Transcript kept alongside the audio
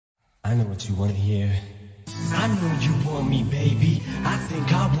I know what you want to hear. I know you want me, baby. I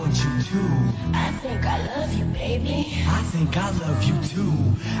think I want you too. I think I love you, baby. I think I love you too.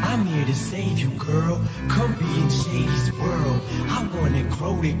 I'm here to save you, girl. Come be in Shady's world. I wanna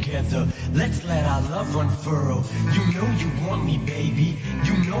grow together. Let's let our love unfurl. You know you want me, baby.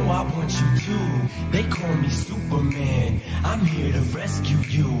 You know I want you too. They call me Superman. I'm here to rescue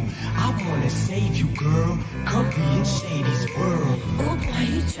you. I wanna save you, girl. Come be in Shady's world. Oh boy,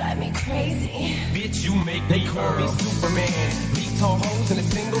 you drive me crazy. Bitch, you make me call me Superman. Beat tall hoes in a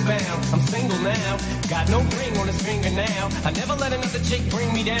single bound. I'm single now. Got no ring on his finger now. I never let another chick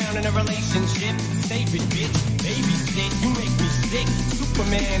bring me down in a relationship. Save it, bitch. Babysit. You make me sick.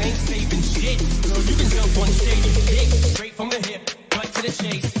 Superman ain't saving shit. Girl, you can jump on Shady's dick. Straight from the hip, cut to the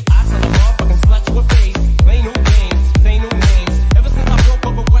chase. I saw a motherfucking slut to her face. Play no games, say no names. Ever since I broke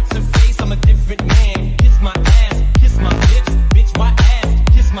over what's her face, I'm a different man. Kiss my ass, kiss my lips. Bitch, my ass,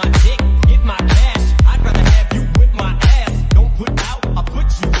 kiss my dick, get my cash. I'd rather have you whip my ass. Don't put out, I'll put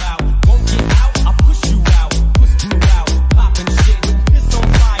you out. Won't get out, I'll push you out. Push you out, poppin' shit with piss on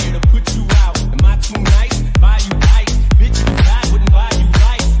fire to put you out. Am I too nice? Buy you ice. Bitch, you bad, wouldn't buy you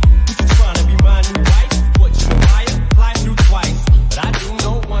rice. What you tryna be my new wife? What, you a liar? Fly through twice. But I do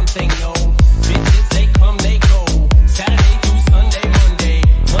know one thing, no. Bitches, they come, they go. Saturday through Sunday,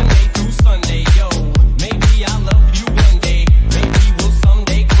 Monday through Sunday, yo. Maybe I'll love you one day. Maybe we'll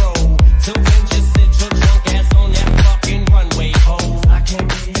someday grow. Till then, just sit your drunk ass on that fucking runway, ho. I can't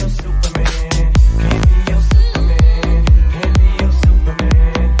be your Superman. Can't be your Superman. Can't be your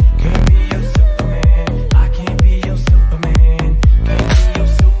Superman. Can't be your Superman. I can't be your Superman. Can't be your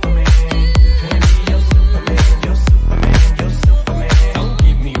Superman. Can't be your Superman. Your Superman. Your Superman. Don't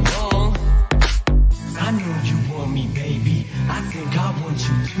get me wrong. I know you want me, baby. I think I want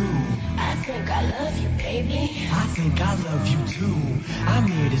you too. I think I love you, baby. I think I love you too. I'm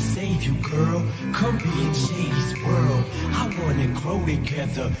here to save you, girl. Come be in Shady's world. I wanna grow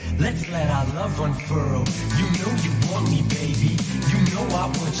together. Let's let our love unfurl. You know you want me, baby. You know I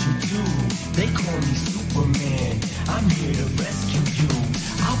want you too. They call me Superman. I'm here to rescue you.